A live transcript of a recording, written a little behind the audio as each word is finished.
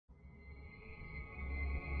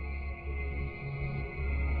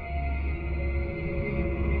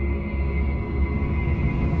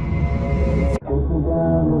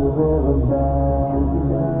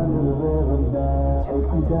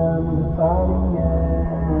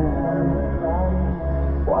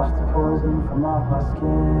Wash the poison from off my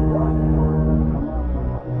skin.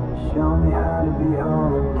 Show me how to be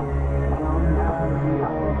whole again.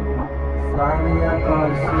 Fly me up on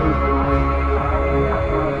a silver wing.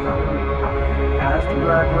 Past the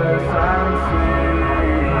black where the silence sings.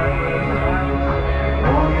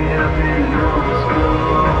 Warm me up in an open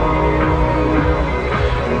school.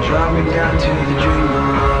 And drop me down to the dream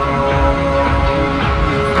below.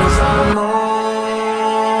 'Cause I'm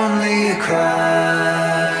only a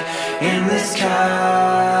crack in this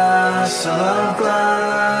castle of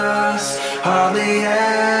glass. Hardly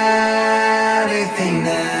anything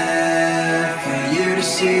there for you to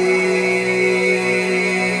see.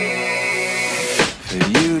 For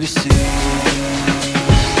you to see.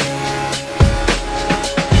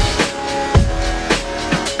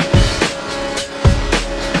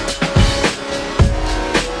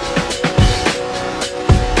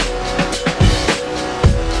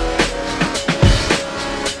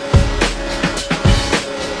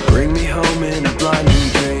 Bring me home in a blinding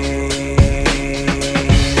dream,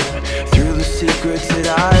 through the secrets that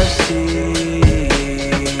I have seen.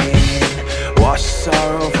 Wash the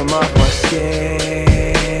sorrow from off my skin,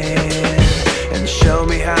 and show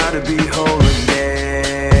me how to be whole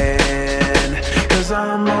again. 'Cause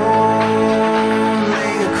I'm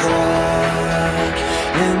only a crack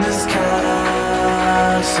in this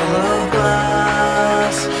castle of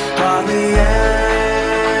glass. Hardly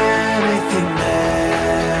anything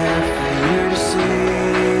there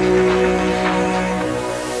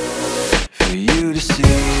for you to see.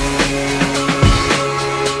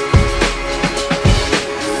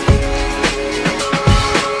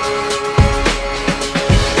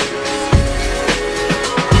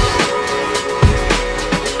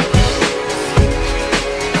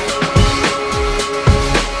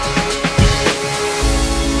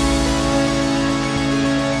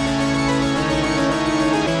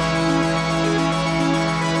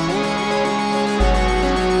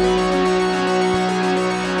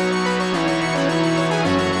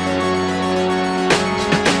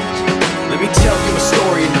 Let me tell you a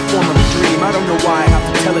story in the form of a dream. I don't know why I have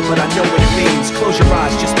to tell it, but I know what it means. Close your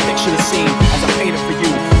eyes, just picture the scene as I paint it for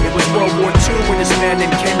you. It was World War II when this man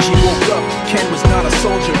named Kenji woke up. Ken was not a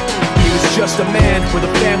soldier, he was just a man with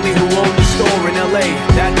a family who owned a store in LA.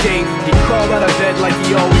 That day, he crawled out of bed like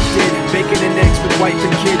he always did, bacon and eggs with wife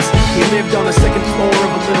and kids. He lived on the second floor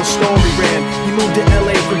of a little store he ran. He moved to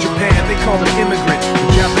LA from Japan, they called him immigrant. In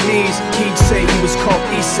Japanese, he'd say he was called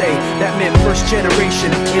Issei. That meant first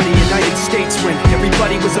generation in the United States, when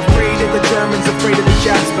everybody was afraid of the Germans, afraid of the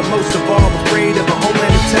Japs, but most of all afraid of a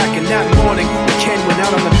homeland attack. And that morning, when Ken went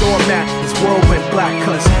out on the doormat, his world went black,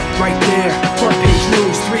 'cause right there, front page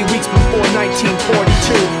news, 3 weeks before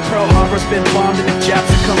 1942, Pearl Harbor's been bombed and the Japs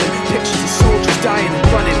are coming. Pictures of soldiers dying and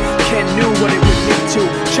running. Ken knew what it would lead to,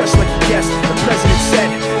 just like he guessed. The president said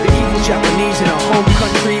the evil Japanese in our home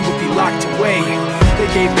country would be locked away. They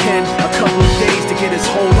gave Ken a couple of days to get his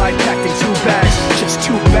whole life packed in 2 bags. Just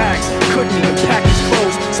 2 bags, couldn't even pack his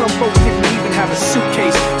clothes. Some folks didn't even have a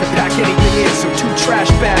suitcase to pack anything in, so 2 trash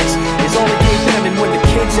bags is all they gave them. And when the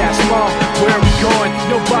kids asked Mom, where are we going,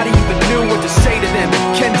 nobody even knew what to say to them.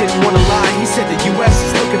 Ken didn't want to lie, he said the US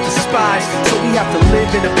is looking for spies, so we have to live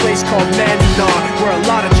in a place called Manzanar, where a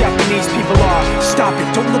lot of Japanese people are. Stop it,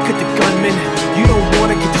 don't look at the gunman. You don't want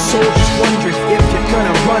to get the soldiers wondering if you're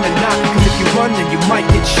gonna run or not, 'cause if you run then you might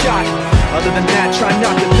get shot. Other than that, try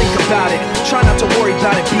not to think about it. Try not to worry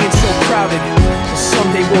about it being so crowded.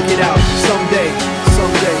 Someday we'll get out, someday.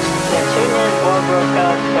 As soon as war broke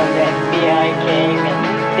out, so the FBI came and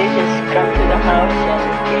they just come to the house and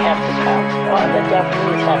you have to stop. All the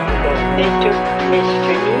Japanese have to go. They took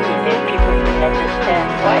Mr. Lee and people didn't understand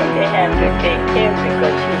why they had to take him,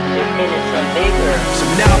 because he's just innocent labor. So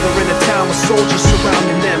now they're in a town with soldiers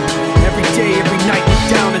surrounding them. Every day, every night, look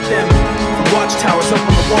down at them. From watchtowers up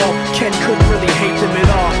on the wall, Ken couldn't really hate them at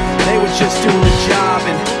all. They were just doing the job,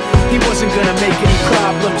 and he wasn't gonna make any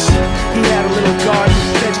problems. He had a little garden,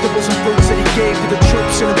 vegetables and fruits that he gave to the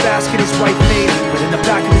troops in a basket his wife made. But in the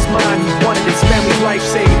back of his mind, he wanted his family's life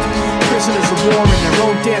saved. Prisoners of war in their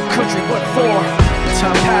own damn country, what for?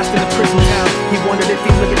 Time passed in the prison town. He wondered if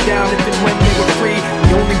he'd live it down if and when they were free.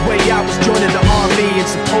 The only way out was joining the army, and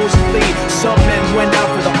supposedly some men went out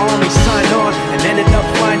for the army, signed on, and ended up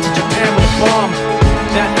flying to Japan with a bomb.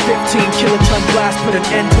 That 15-kiloton blast put an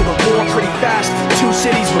end to the war pretty fast. 2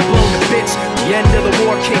 cities were blown to bits. The end of the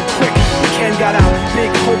war came quick. Ken got out,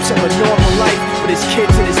 big hopes of a normal life with his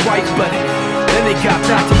kids and his wife, but then they got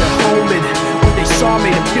back to their home, and what they saw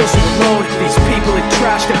made him feel so alone. These people had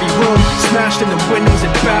trashed every room, smashed in the windows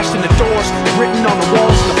and bashed in the doors, written on the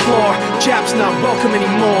walls and the floor, Japs not welcome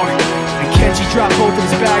anymore. And Kenji dropped both of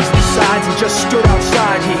his bags to the sides and just stood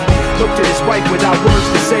outside. He looked at his wife without words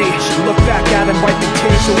to say. She looked back at him, wiping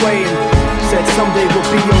tears away, and said, someday we'll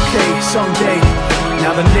be okay, someday.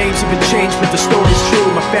 Now the names have been changed, but the story's true.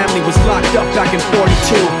 My family was locked up back in 42.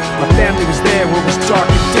 My family was there where it was dark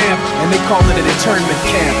and damp, and they called it an internment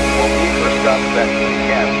camp. When we first got to that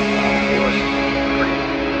camp, it was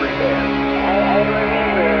pretty bad. I remember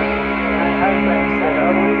my husband said,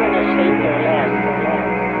 oh, we're going to stay till last.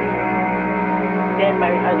 Then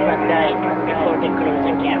my husband died before they closed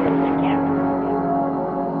the camp.